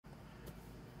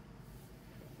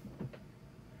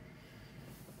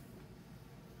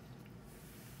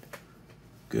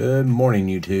Good morning,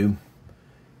 YouTube.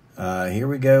 Here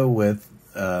we go with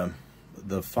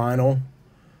the final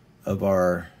of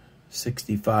our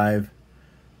 65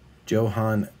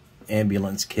 Johan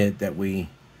ambulance kit that we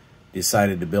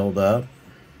decided to build up.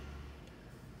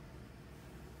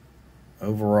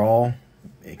 Overall,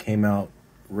 it came out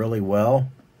really well.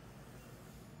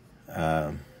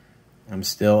 I'm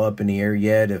still up in the air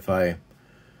yet if I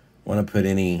want to put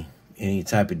any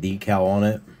type of decal on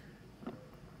it.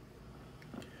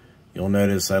 You'll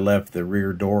notice I left the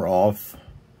rear door off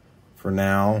for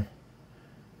now.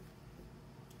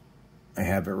 I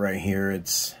have it right here.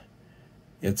 It's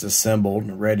assembled,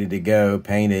 ready to go,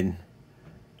 painted.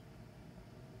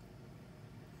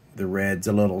 The red's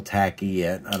a little tacky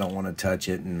yet. I don't want to touch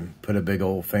it and put a big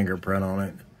old fingerprint on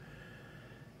it.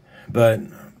 But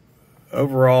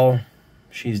overall,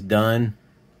 she's done.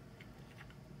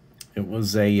 It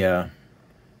was a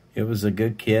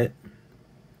good kit.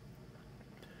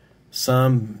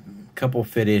 Some couple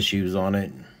fit issues on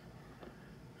it.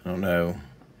 I don't know.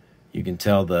 You can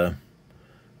tell the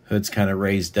hood's kind of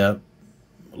raised up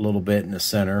a little bit in the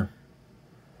center,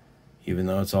 even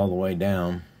though it's all the way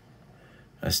down.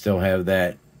 I still have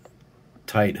that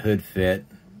tight hood fit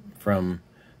from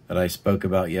that I spoke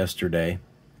about yesterday.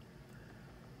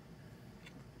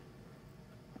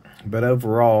 But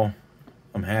overall,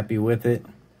 I'm happy with it.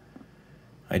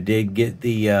 I did get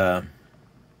the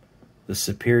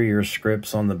superior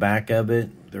scripts on the back of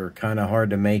it. They're kind of hard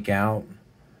to make out.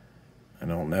 I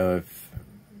don't know if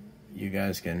you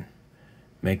guys can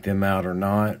make them out or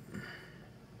not.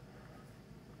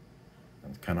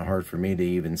 It's kind of hard for me to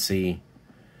even see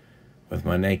with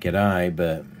my naked eye,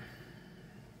 but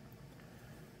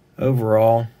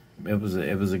overall, it was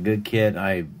a good kit.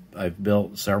 I've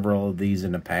built several of these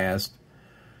in the past.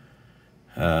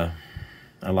 I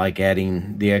like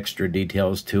adding the extra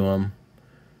details to them.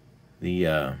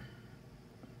 The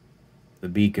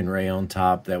beacon ray on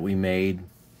top that we made.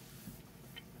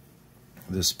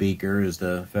 The speaker is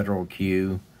the Federal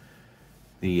Q.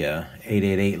 The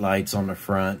 888 lights on the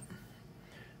front.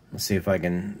 Let's see if I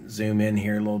can zoom in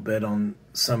here a little bit on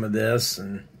some of this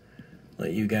and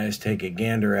let you guys take a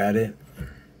gander at it.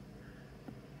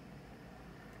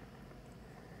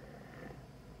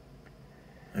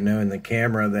 I know in the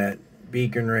camera that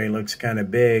beacon ray looks kind of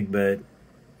big, but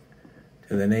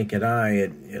to the naked eye,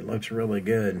 it looks really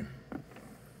good.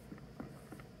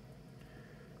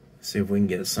 See if we can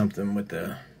get something with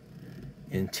the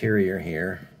interior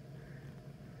here.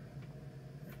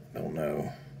 Don't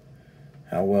know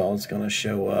how well it's going to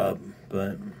show up,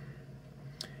 but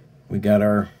we got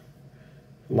our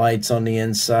lights on the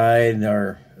inside,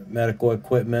 our medical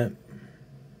equipment.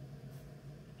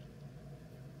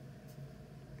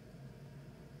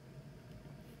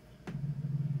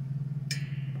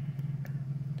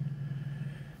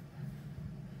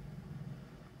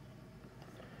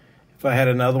 If I had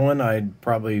another one, I'd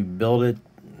probably build it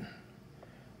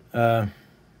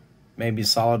maybe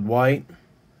solid white.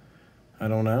 I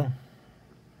don't know.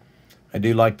 I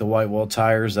do like the white wall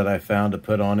tires that I found to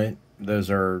put on it.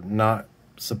 Those are not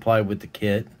supplied with the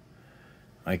kit.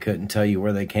 I couldn't tell you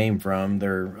where they came from.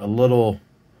 They're a little,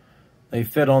 they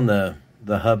fit on the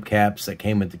hubcaps that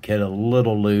came with the kit a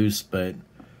little loose, but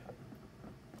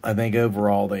I think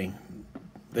overall they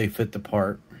fit the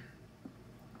part.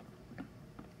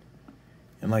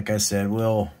 And like I said,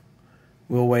 we'll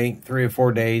wait 3 or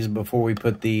 4 days before we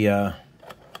put the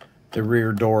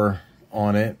rear door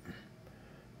on it.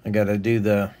 I got to do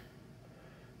the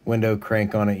window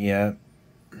crank on it yet.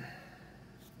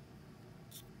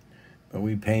 But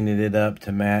we painted it up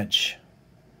to match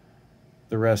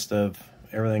the rest of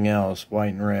everything else,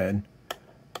 white and red.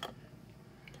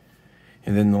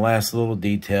 And then the last little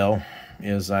detail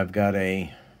is I've got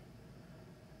a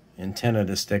antenna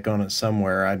to stick on it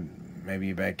somewhere.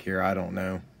 Maybe back here, I don't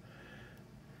know.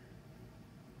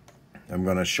 I'm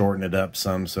going to shorten it up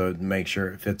some so to make sure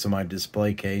it fits in my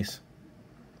display case.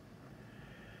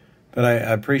 But I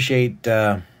appreciate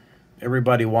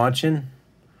everybody watching,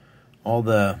 all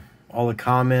the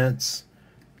comments,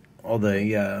 all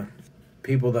the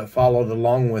people that followed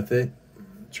along with it.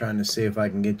 I'm trying to see if I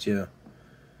can get you a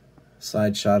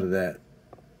side shot of that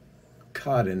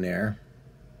cot in there.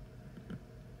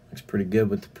 Looks pretty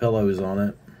good with the pillows on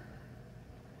it.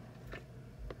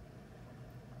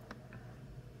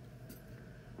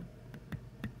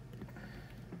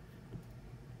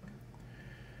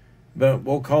 But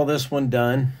we'll call this one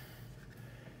done.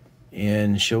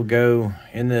 And she'll go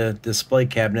in the display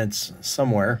cabinets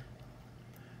somewhere.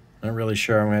 Not really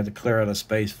sure. I'm going to have to clear out a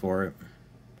space for it.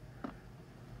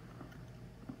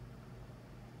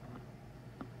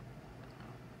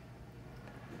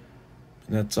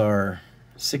 That's our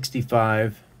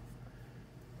 65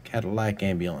 Cadillac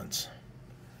ambulance.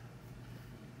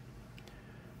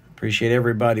 Appreciate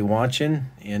everybody watching,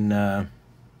 and have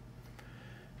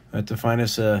to find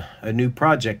us a new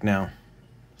project now,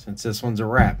 since this one's a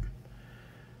wrap.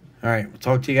 All right, we'll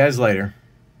talk to you guys later.